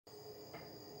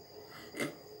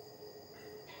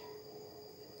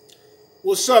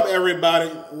What's up, everybody?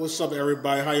 What's up,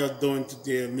 everybody? How y'all doing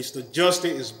today? Mr.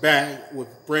 Justin is back with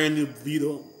brand new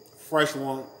video, fresh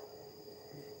one.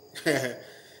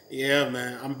 Yeah,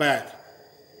 man, I'm back.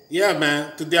 Yeah,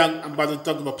 man. Today I'm about to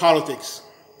talk about politics.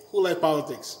 Who like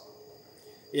politics?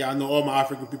 Yeah, I know all my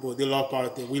African people. They love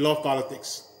politics. We love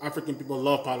politics. African people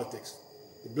love politics.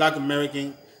 The Black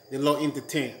American, they love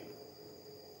entertain.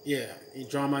 Yeah, in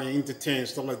drama and entertain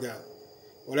stuff like that.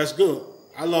 Well, that's good.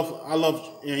 I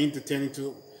love entertaining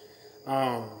too.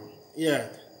 Um, yeah,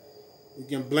 we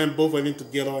can blend both of them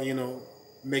together.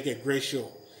 Make a great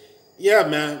show. Yeah,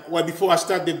 man. Well, before I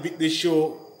start this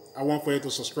show, I want for you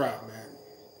to subscribe, man.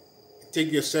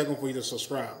 Take you a second for you to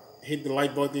subscribe. Hit the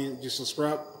like button, just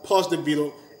subscribe. Pause the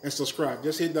video and subscribe.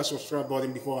 Just hit that subscribe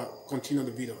button before I continue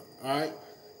the video. All right?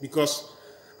 Because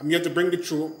I'm here to bring the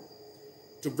truth,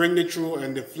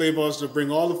 and the flavors, to bring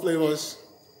all the flavors,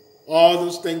 all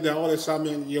those things that all the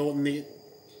excitement you all need,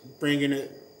 bringing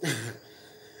it.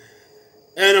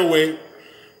 Anyway,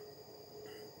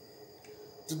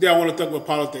 today I want to talk about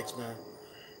politics, man.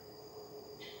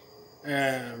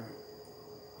 And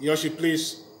you all should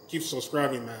please keep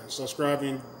subscribing, man.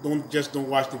 Subscribing. Don't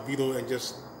watch the video and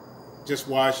just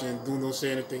watch and don't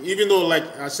say anything. Even though, like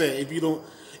I said, if you don't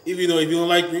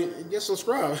like me, just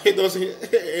subscribe. It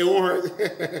won't hurt.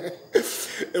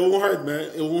 It won't hurt, man.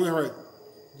 It won't hurt.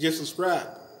 Just subscribe.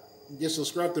 Just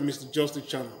subscribe to Mr. Justin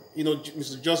channel.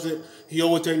 Mr. Justin, he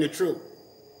always telling the truth.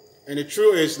 And the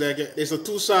truth is that there's a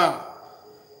two side.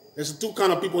 There's a two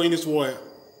kind of people in this world.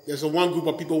 There's a one group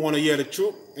of people want to hear the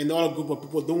truth, and the other group of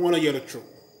people don't want to hear the truth.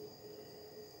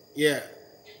 Yeah.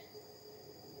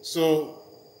 So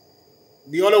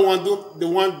the other one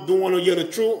don't want to hear the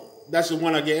truth. That's the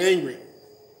one that get angry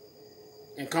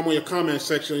and come on your comment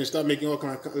section and start making all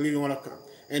kind of leaving all that.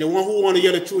 And the one who want to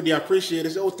hear the truth, they appreciate it. They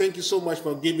say, "Oh, thank you so much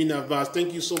for giving that advice.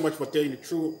 Thank you so much for telling the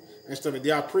truth and stuff." They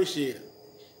appreciate it.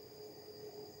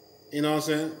 You know what I'm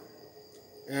saying?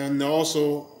 And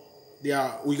also,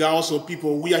 we got also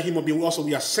people. We are human beings.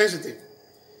 We are sensitive.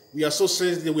 We are so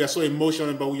sensitive. We are so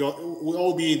emotional, but we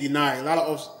all be in denial. A lot of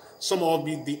us, some of us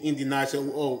be in denial. Say,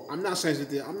 "Oh, I'm not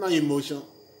sensitive. I'm not emotional."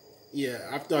 Yeah.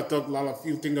 After I talk a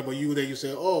few things about you, then you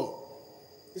say, "Oh,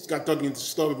 this guy talking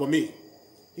stuff about me.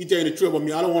 He telling the truth about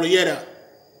me. I don't want to hear that."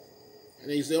 And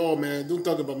then you say, "Oh man, don't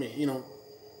talk about me."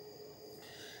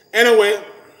 Anyway,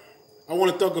 I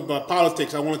want to talk about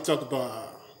politics. I want to talk about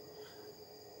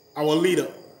our leader,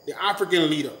 the African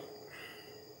leader.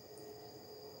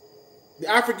 The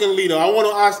African leader. I want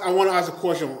to ask a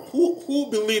question. Who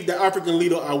believe the African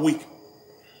leader are weak?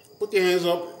 Put your hands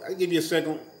up. I'll give you a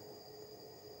second.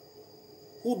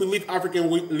 Who believe African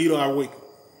leader are weak?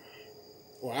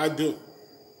 Well, I do.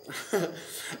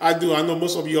 I do. I know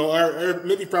most of you are,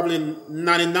 maybe probably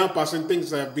 99%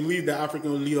 things that believe that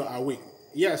African leaders are weak.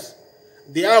 Yes,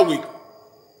 they are weak.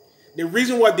 The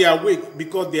reason why they are weak,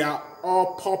 because they are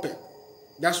all puppet.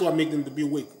 That's what makes them to be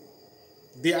weak.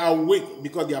 They are weak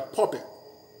because they are puppet.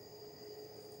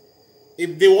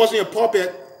 If they wasn't a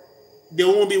puppet, they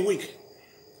won't be weak.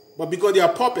 But because they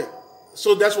are puppet,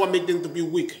 so that's what makes them to be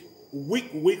weak.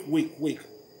 Weak.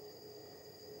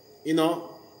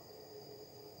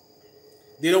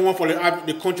 They don't want for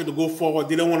the country to go forward.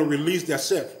 They don't want to release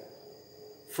themselves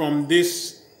from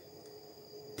this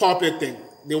puppet thing.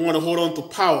 They want to hold on to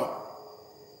power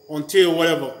until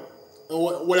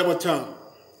whatever time.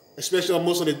 Especially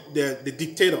most of the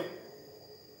dictator.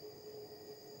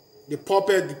 The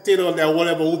puppet dictator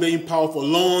that who been in power for a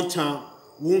long time,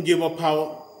 won't give up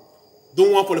power,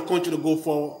 don't want for the country to go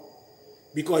forward.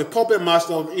 Because a puppet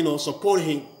master, support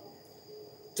him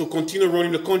to continue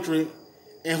running the country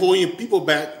and holding people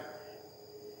back,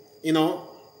 don't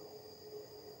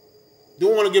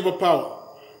want to give up power.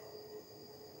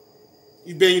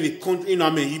 You've been in the country,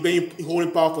 you've been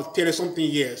holding power for 30-something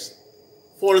years,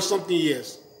 40-something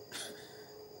years,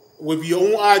 with your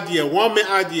own idea, one-man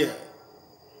idea.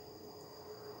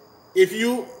 If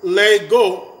you let it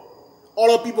go,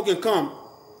 other people can come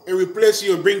and replace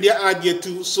you and bring their idea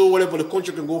too, so whatever the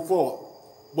country can go forward.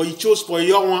 But you chose for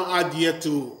your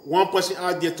one person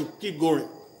idea to keep going.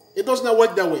 It does not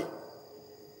work that way.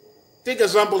 Take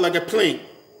example like a plane.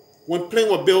 When plane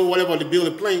was built, whatever they build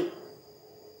a plane,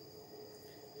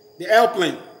 the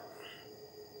airplane,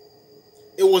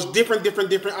 it was different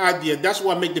idea. That's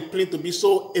what made the plane to be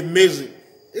so amazing.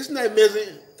 Isn't that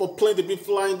amazing for plane to be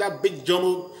flying that big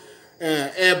jumbo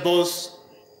Airbus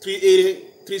 380,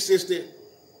 360?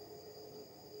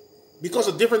 Because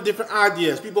of different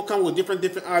ideas. People come with different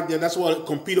ideas. That's why a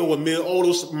computer was made, all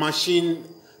those machine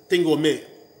things were made.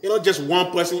 Just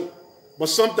one person, But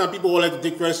sometimes people will like to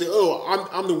take credit and say, oh,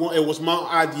 I'm the one, it was my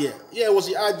idea. Yeah, it was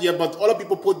the idea, but other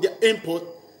people put their input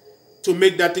to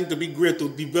make that thing to be great, to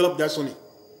develop that Sonic.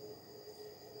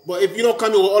 But if you don't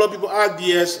come in with other people's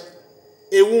ideas,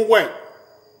 it won't work.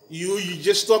 You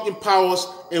just stuck in powers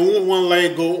and won't want to let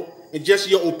it go. And just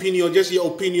your opinion,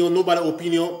 nobody's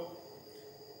opinion.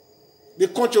 The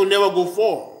country will never go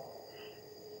forward.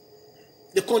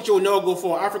 The country will never go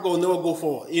forward. Africa will never go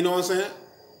forward. You know what I'm saying?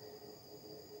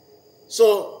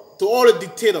 So to all the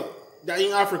dictators that are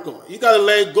in Africa, you gotta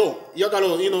let it go. You gotta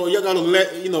let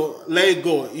it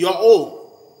go. You're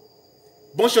old.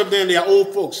 Bunch of them, they are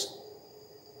old folks.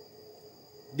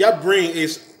 Their brain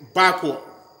is backward.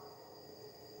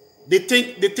 They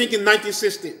think in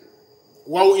 1960.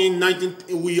 While we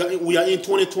are in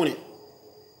 2020.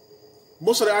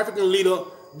 Most of the African leaders,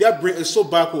 their brain is so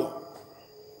backward.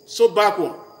 So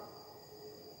backward.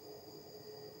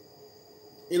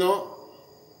 You know?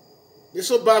 They're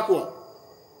so backward.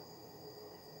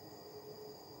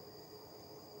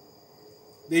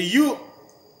 The youth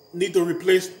need to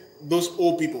replace those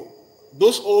old people.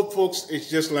 Those old folks, it's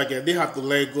just like that. They have to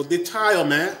let it go. They're tired,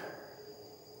 man.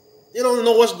 They don't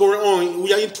know what's going on.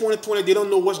 We are in 2020. They don't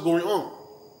know what's going on.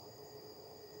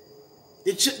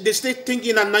 They stay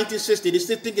thinking at 1960. They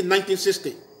stay thinking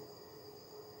 1960.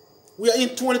 We are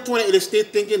in 2020 and they stay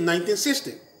thinking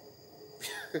 1960.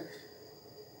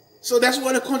 So that's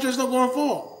why the country is not going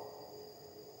forward.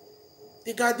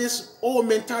 They got this old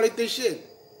mentality shit.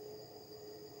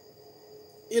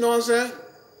 You know what I'm saying?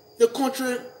 The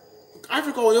country,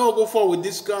 Africa will never go forward with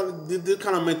this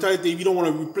kind of mentality. If you don't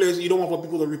want to replace, you don't want for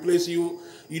people to replace you.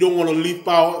 You don't want to leave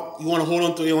power. You want to hold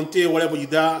on to your own tail, whatever you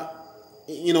die.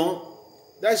 You know.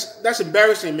 That's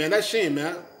embarrassing, man. That's shame,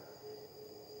 man.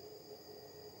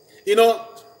 You know,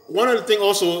 one of the things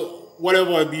also,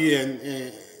 whatever it be,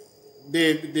 and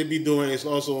they be doing is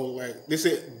also like, they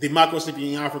say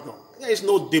democracy in Africa. There is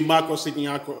no democracy in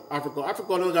Africa. Africa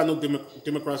don't got no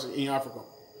democracy in Africa.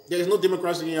 There is no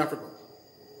democracy in Africa.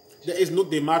 There is no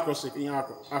democracy in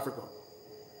Africa.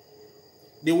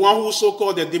 The one who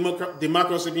so-called the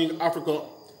democracy in Africa,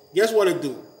 guess what they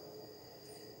do?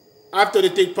 After they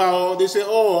take power, they say,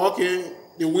 oh, okay,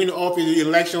 they win the office, the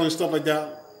election and stuff like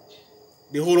that.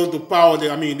 They hold on to power.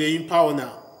 They're in power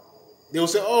now. They will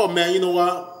say, oh, man, you know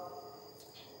what?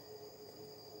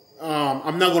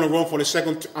 I'm not going to run for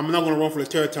the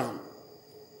third time.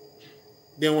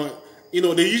 Then,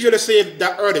 they usually say it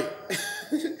that early.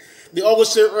 They always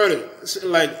say early.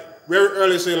 Like, very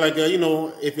early, say, like,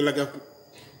 if you're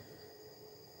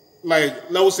like,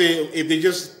 let's say, if they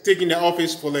just taking the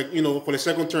office for for the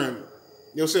second term,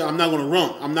 they'll say, I'm not going to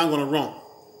run. I'm not going to run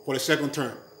for the second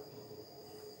term.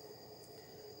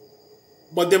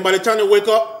 But then by the time they wake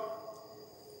up,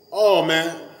 oh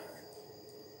man,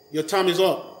 your time is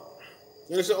up.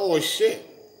 Then they say, oh shit,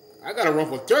 I got to run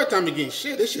for the third time again.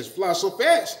 Shit, this shit flies so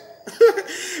fast.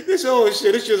 They say, oh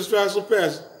shit, this shit flies so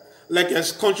fast. Like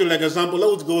as country, like example,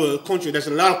 let's go to a country. There's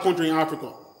a lot of country in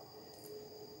Africa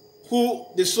who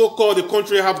the so-called the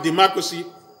country have democracy,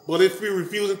 but they feel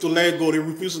refusing to let it go. They're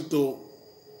refusing to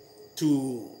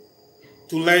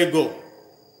let it go.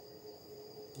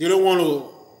 They don't want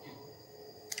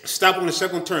to stop on the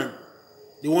second term.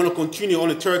 They want to continue on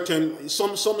the third term.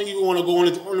 Some even want to go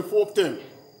on the fourth term.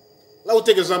 Let's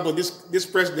take example, this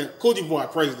president, Côte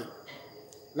d'Ivoire president,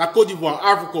 La Côte d'Ivoire,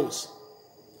 Ivory Coast.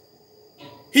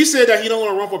 He said that he don't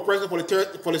want to run for president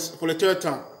for the third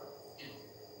time.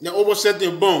 They overset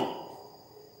their boom.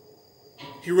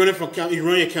 He running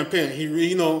a campaign.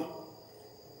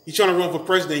 He's trying to run for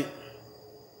president.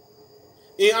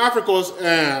 In Africa,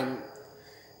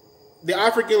 the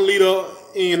African leader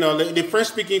in the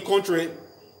French-speaking country,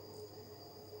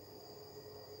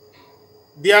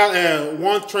 their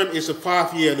one term is a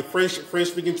 5 year. The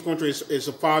French-speaking country is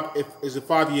a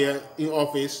 5 year in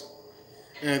office,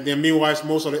 and then meanwhile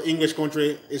most of the English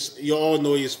country is, you all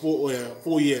know, is 4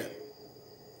 year.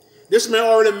 This man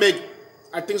already make,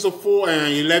 I think so, 4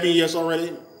 and 11 years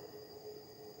already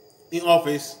in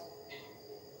office.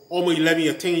 Almost 11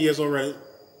 or 10 years already.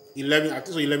 11, I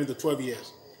think so, 11 to 12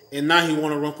 years. And now he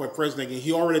want to run for president again.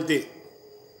 He already did.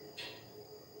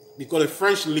 Because the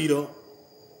French leader,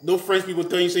 those French people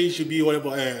tell you, say he should be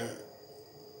whatever,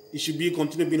 he should be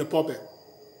continue being a puppet.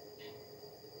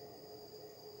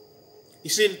 You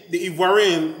see, the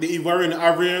Ivorian, the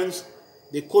Ivorians,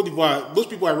 the Côte d'Ivoire, those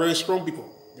people are very strong people.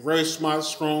 They're very smart,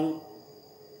 strong.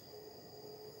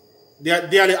 They are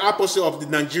the opposite of the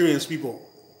Nigerians people.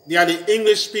 They are the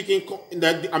English speaking, they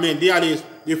are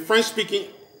the French speaking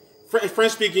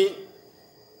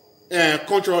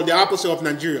country, the opposite of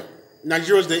Nigeria.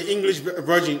 Nigeria is the English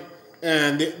version,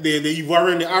 and the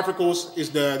Ivorian, the Africans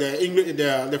is the English,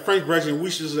 the French version,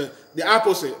 which is the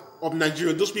opposite of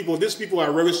Nigeria. These people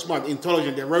are very smart,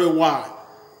 intelligent, they're very wise,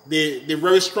 they're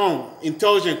very strong,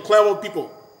 intelligent, clever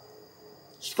people,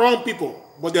 strong people,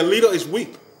 but their leader is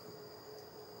weak.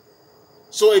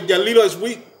 So if their leader is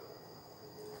weak,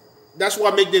 that's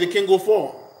what makes they can't go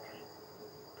forward.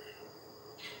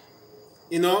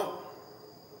 You know?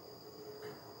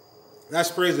 That's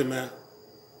crazy, man.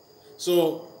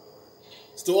 So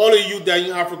to all of you that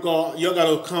in Africa, you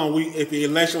gotta come. If the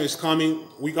election is coming,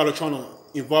 we gotta try to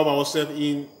involve ourselves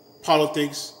in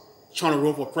politics, trying to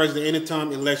run for president.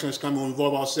 Anytime election is coming, we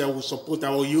involve ourselves, we support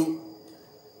our youth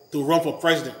to run for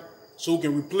president, so we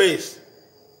can replace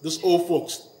those old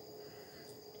folks,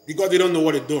 because they don't know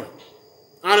what they're doing.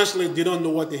 Honestly, they don't know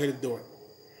what the heck they're doing.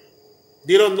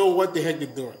 They don't know what the heck they're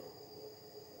doing.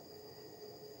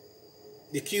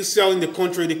 They keep selling the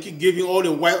country. They keep giving all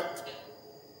the wealth,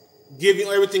 giving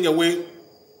everything away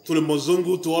to the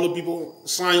Mozungu, to all the people,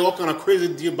 signing all kind of crazy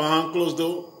deal behind closed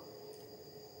door.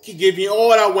 Keep giving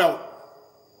all that wealth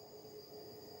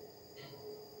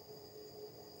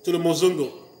to the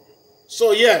Mozungu.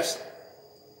 So yes,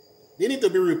 they need to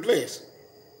be replaced.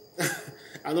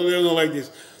 I know they don't like this.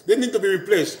 They need to be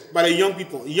replaced by the young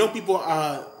people. Young people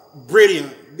are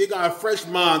brilliant. They got a fresh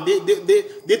mind. They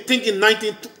think in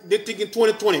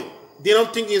 2020. They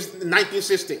don't think it's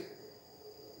 1960.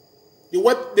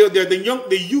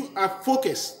 The youth are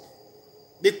focused.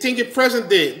 They think in present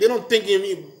day. They don't think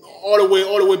in all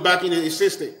the way back in the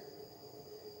 60s.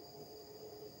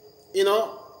 You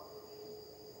know,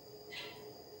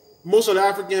 most of the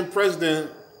African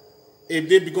presidents, if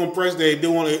they become president,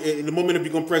 the moment they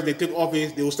become president, they take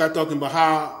office, they will start talking about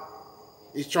how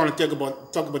it's trying to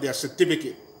talk about their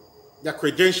certificate, their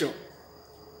credential.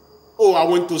 Oh, I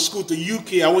went to school to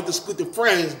UK, I went to school to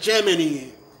France,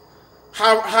 Germany,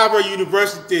 Harvard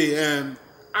University, and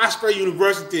Oxford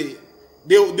University.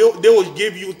 They will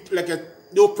give you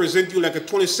they'll present you like a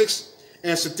 26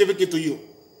 and certificate to you.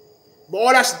 But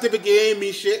all that certificate ain't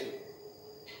mean shit.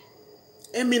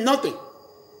 Ain't mean nothing.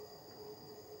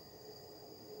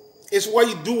 It's what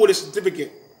you do with a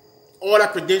certificate. All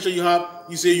that credential you have,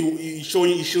 you say you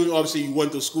showing obviously you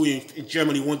went to school in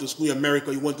Germany, you went to school in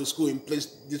America, you went to school in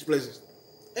these places.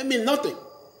 It mean nothing.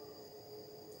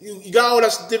 You got all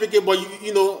that certificate, but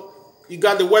you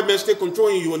got the white man still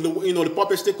controlling you, and the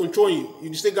puppet still controlling you.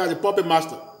 You still got the puppet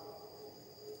master.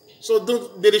 So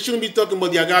they shouldn't be talking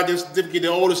about I got this certificate,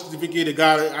 all the certificate,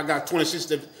 I got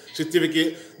 26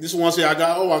 certificate. This one say I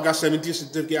got 17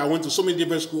 certificate. I went to so many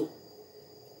different schools.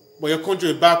 But your country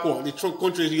is backward. Your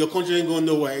country ain't going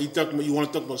nowhere. You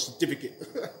want to talk about certificate.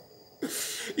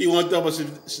 You want to talk about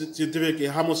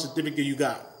certificate, how much certificate you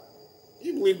got.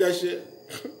 You believe that shit?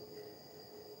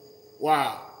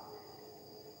 Wow.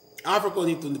 Africa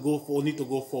need to go forward.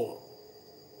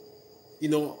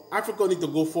 Africa need to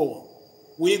go forward.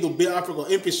 We need to build Africa.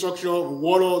 Infrastructure,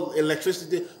 water,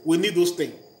 electricity. We need those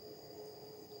things.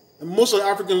 And most of the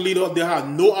African leaders, they have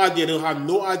no idea. They have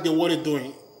no idea what they're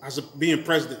doing as being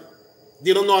president.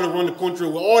 They don't know how to run the country.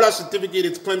 With all that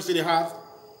certificated claims that they have,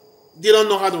 they don't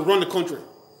know how to run the country.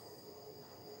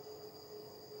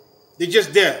 They're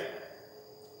just there.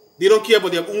 They don't care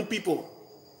about their own people.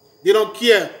 They don't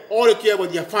care. All they care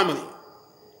about their family.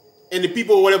 And the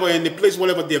people, whatever, in the place,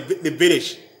 whatever, the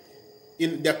village,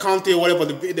 in their county, whatever,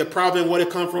 the province, where they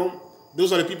come from,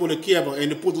 those are the people they care about.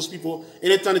 And they put those people,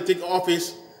 anytime they take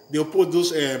office, they'll put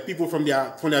those people from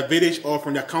their village or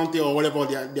from their county or whatever,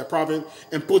 their province,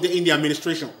 and put them in the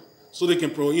administration, so they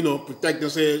can protect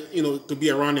themselves, to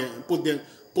be around there, and put them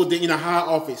in a high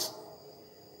office.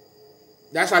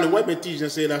 That's how the white men teach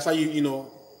and say. That's how you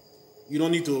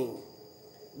don't need to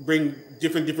bring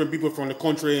different people from the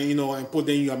country, and put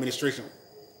them in your administration.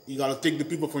 You gotta take the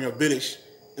people from your village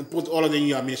and put all of them in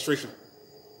your administration,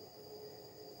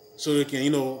 so you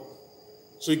can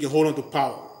hold on to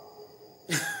power.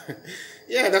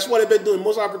 Yeah, that's what they've been doing.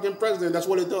 Most African presidents, that's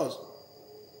what it does.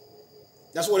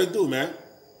 That's what they do, man.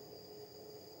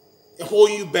 It hold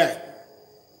you back.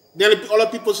 Then other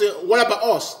people say, what about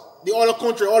us? The other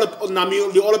country,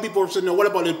 the other people say, no, what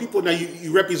about the people that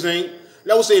you represent?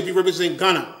 Let's say if you represent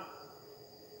Ghana,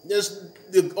 there's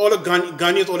all the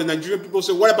Ghanaians or the Nigerian people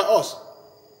say, what about us?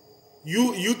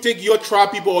 You take your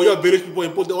tribe people or your village people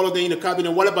and put all of them in the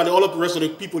cabinet. What about all of the rest of the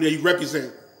people that you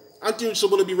represent? Aren't you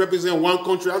supposed to be representing one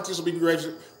country? Aren't you supposed to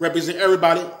be representing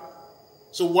everybody?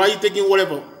 So why are you taking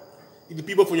whatever, the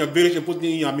people from your village, and putting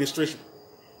them in your administration?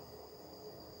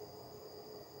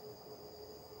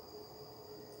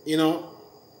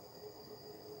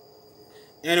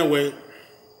 Anyway,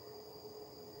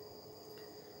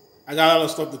 I got a lot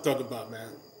of stuff to talk about, man.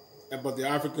 about the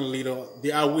African leader,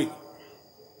 they are weak.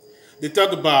 They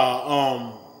talk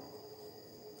about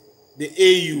the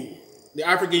AU, the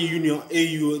African Union,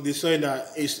 AU, they say that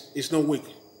it's not weak.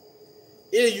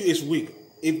 AU is weak.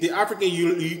 If the African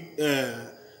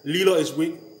leader is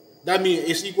weak, that means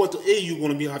it's equal to AU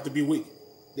going to have to be weak.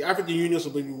 The African Union is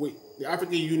supposed to be weak. The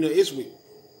African Union is weak.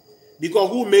 Because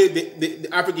who made the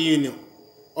African Union?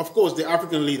 Of course, the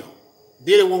African leader.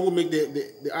 They're the one who made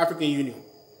the African Union.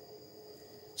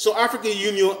 So African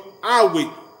Union are weak.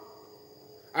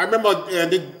 I remember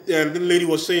the lady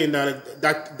was saying that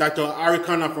Dr.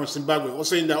 Arikana from Zimbabwe was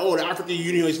saying that, oh, the African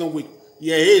Union is not weak.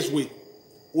 Yeah, it is weak.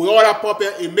 With all that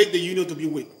puppet, it make the union to be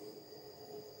weak.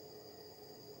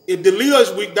 If the leader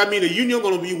is weak, that means the union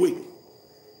going to be weak.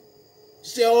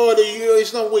 Say, oh, the union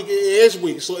is not weak. It is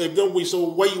weak. So if don't weak, so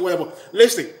what you whatever.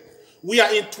 Listen, we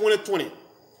are in 2020.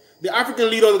 The African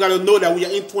leaders got to know that we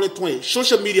are in 2020.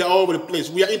 Social media all over the place.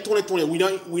 We are in 2020.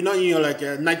 We're not in like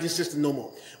 1960 no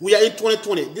more. We are in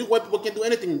 2020. These white people can't do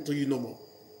anything to you no more.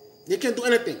 They can't do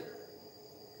anything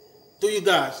to you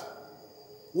guys.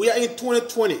 We are in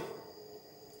 2020.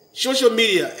 Social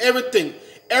media, everything,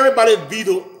 everybody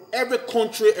video, every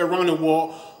country around the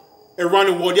world, their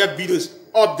videos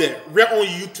up there, right on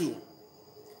YouTube.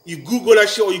 You Google that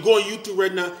shit or you go on YouTube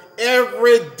right now,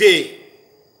 every day,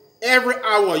 every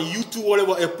hour, YouTube,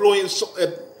 whatever,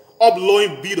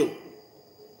 uploading video.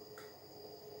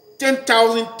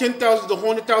 10,000 to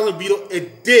 100,000 video a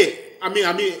day. I mean,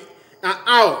 an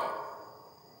hour.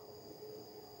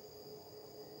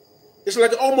 It's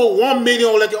like almost 1 million,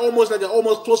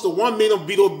 almost close to 1 million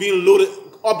video being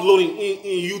uploading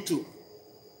in YouTube.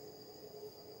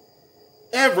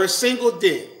 Every single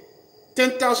day.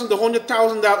 10,000 to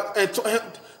 100,000 and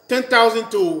 10,000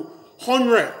 to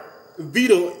 100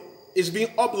 video is being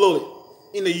uploaded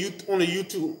on the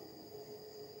YouTube.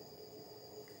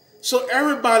 So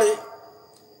everybody,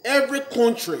 every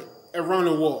country around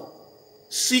the world,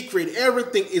 secret,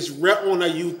 everything is right on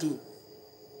that YouTube.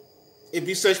 If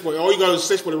you search for it, all you gotta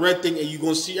search for the red thing and you're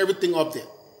gonna see everything up there.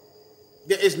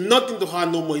 There is nothing to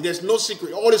hide no more. There's no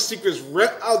secret. All the secrets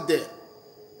right out there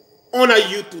on our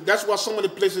YouTube. That's why some of the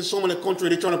places, some of the countries,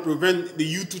 they're trying to prevent the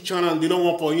YouTube channel. They don't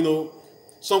want for,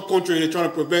 some countries they're trying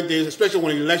to prevent this, especially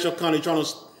when the election comes, they're trying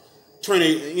to turn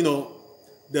it,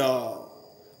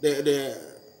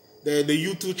 the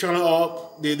YouTube channel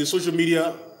off, the social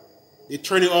media, they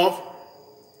turn it off.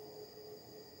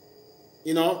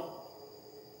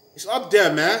 It's up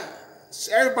there, man.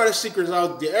 Everybody's secrets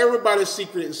out there. Everybody's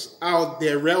secrets out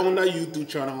there, right on that YouTube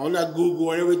channel, on that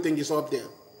Google, everything is up there.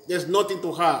 There's nothing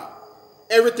to hide.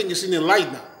 Everything is in the light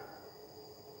now.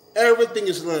 Everything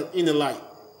is in the light.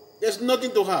 There's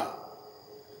nothing to hide.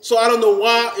 So I don't know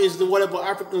why is the whatever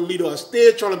African leader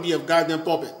still trying to be a goddamn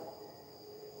puppet.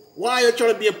 Why are you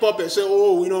trying to be a puppet? Say,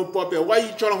 oh, puppet. Why are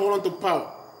you trying to hold on to power?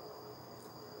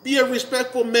 Be a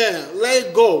respectful man. Let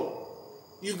it go.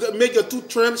 You make your two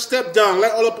terms, step down,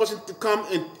 let other person to come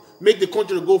and make the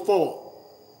country to go forward.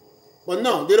 But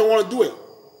no, they don't want to do it.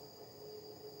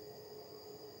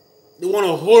 They want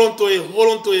to hold on to it,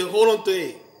 hold on to it, hold on to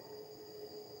it.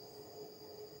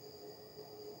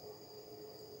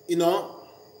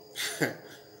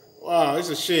 Wow, it's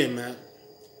a shame, man.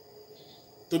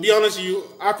 To be honest with you,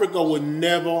 Africa will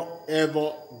never,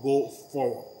 ever go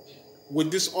forward.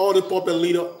 With this all the puppet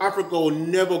leader, Africa will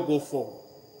never go forward.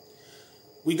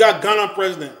 We got Ghana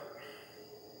president,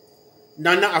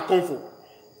 Nana Akufo.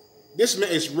 This man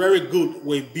is very good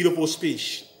with beautiful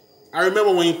speech. I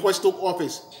remember when he first took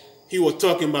office, he was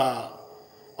talking about,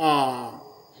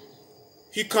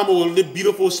 he come up with a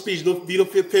beautiful speech,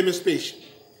 beautiful famous speech.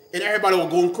 And everybody was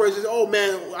going crazy. Oh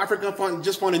man, Africa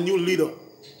just found a new leader.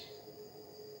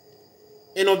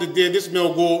 End of the day, this man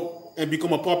will go and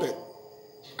become a puppet.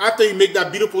 After he make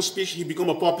that beautiful speech, he become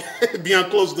a puppet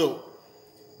behind closed door.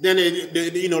 Then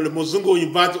the Mozungo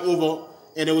invite you over,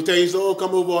 and they will tell you, oh,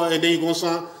 come over, and then you're going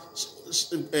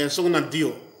to sign a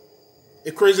deal.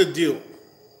 A crazy deal.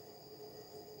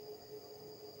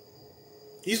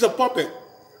 He's a puppet.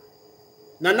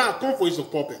 Nana Akufo is a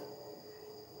puppet.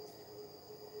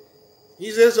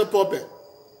 He's just a puppet.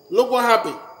 Look what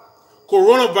happened.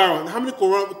 Coronavirus. How many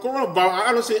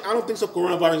coronavirus? I don't think so.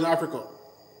 Coronavirus in Africa.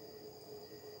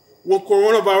 When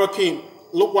coronavirus came,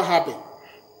 look what happened.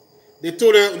 They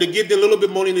told them, they gave them a little bit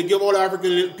of money, they give all the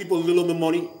African people a little bit of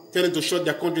money, tell them to shut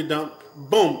their country down.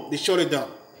 Boom, they shut it down.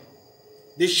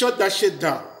 They shut that shit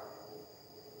down.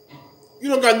 You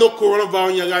don't got no coronavirus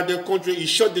in your goddamn country, you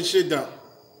shut the shit down.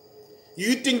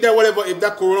 You think that whatever, if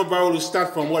that coronavirus will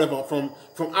start from whatever, from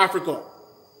Africa,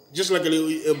 just like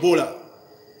Ebola,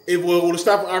 If we would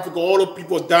start from Africa, all the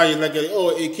people dying like,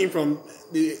 oh, it came from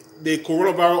the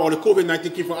coronavirus or the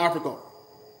COVID-19 came from Africa.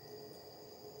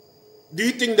 Do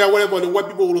you think that whatever the white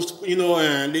people will,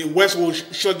 and the West will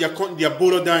shut their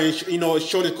border down and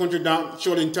shut the country down,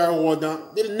 shut the entire world down?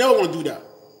 They're never going to do that.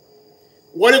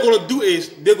 What they're going to do is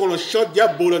they're going to shut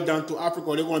their border down to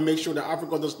Africa. They're going to make sure that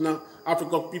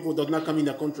Africa people does not come in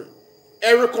their country.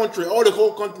 Every country, all the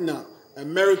whole continent,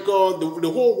 America,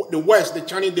 the West, the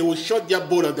Chinese, they will shut their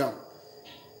border down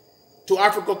to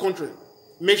Africa country.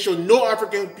 Make sure no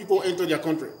African people enter their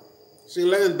country. So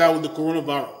let them die with the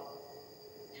coronavirus.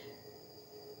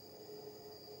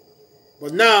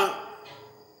 But now,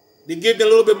 they give them a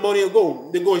little bit of money and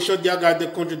go. They go and shut their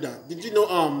country down. Did you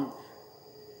know,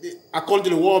 according to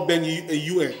the World Bank and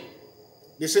UN,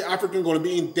 they say Africa going to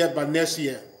be in debt by next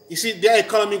year. You see, their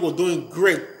economy was doing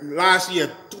great. Last year,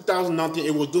 2019,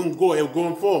 it was doing good. It was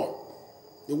going forward.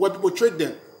 The white people tricked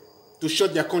them to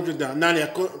shut their country down. Now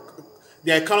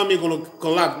their economy is going to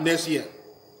collapse next year.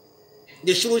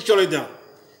 They shouldn't shut it down.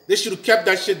 They should have kept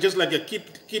that shit just like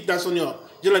keep that on your,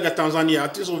 just like Tanzania. I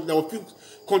think so, there were a few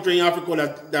countries in Africa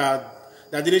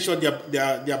that didn't shut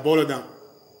their border down.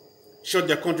 Shut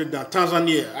their country down.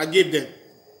 Tanzania, I gave them.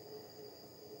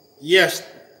 Yes.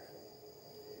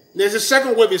 There's a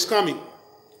second wave is coming,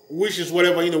 which is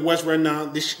whatever in the West right now.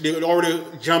 They already,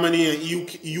 Germany and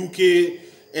UK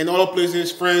and other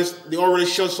places, France, they already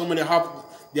shut some of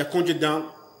their country down.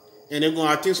 And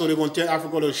I think so they're going to tell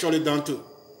Africa to shut it down too.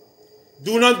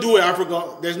 Do not do it,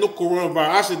 Africa. There's no coronavirus.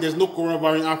 I said there's no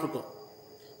coronavirus in Africa.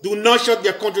 Do not shut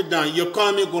their country down. Your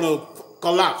economy is going to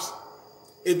collapse.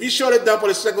 If you shut it down for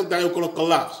the second time, it's going to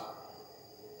collapse.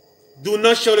 Do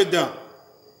not shut it down.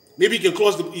 Maybe you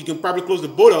can probably close the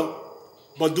border,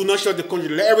 but do not shut the country.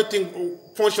 Let everything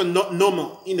function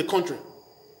normal in the country.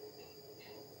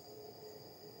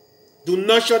 Do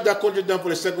not shut that country down for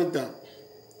the second time.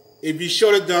 If you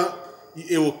shut it down,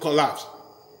 it will collapse.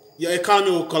 Your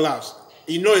economy will collapse.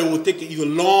 You know it will take you a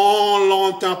long,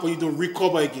 long time for you to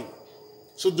recover again.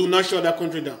 So do not shut that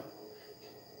country down.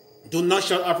 Do not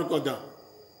shut Africa down.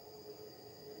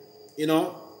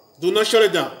 Do not shut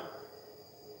it down.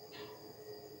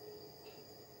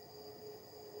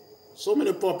 So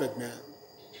many puppets, man.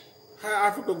 How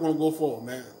Africa gonna go forward,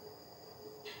 man?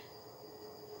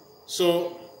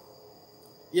 So,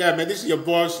 yeah, man, this is your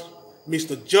boss,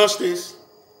 Mr. Justice.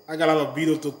 I got a lot of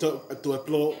videos to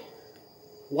upload.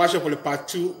 Watch out for the part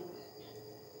 2.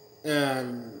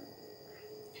 And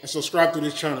subscribe to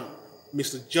this channel,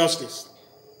 Mr. Justice.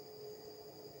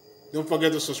 Don't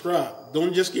forget to subscribe.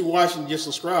 Don't just keep watching, just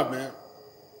subscribe, man.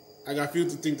 I got a few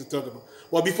things to talk about.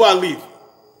 Well, before I leave,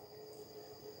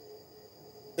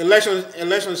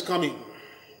 election is coming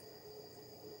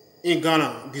in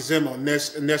Ghana, December,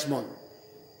 next month.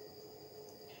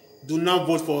 Do not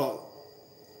vote for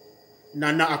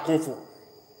Nana Akufo.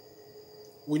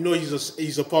 We know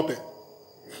he's a puppet.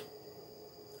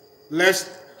 Let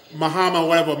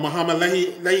Mahama,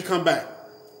 let he come back.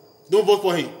 Don't vote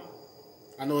for him.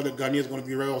 I know the Ghanaians going to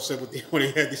be very upset with him when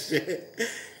they hear this shit.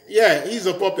 Yeah, he's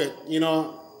a puppet,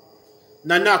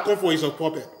 Nana Akufo is a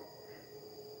puppet.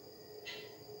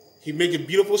 He make a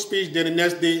beautiful speech, then the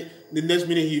next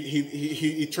minute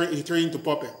he turned into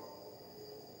puppet.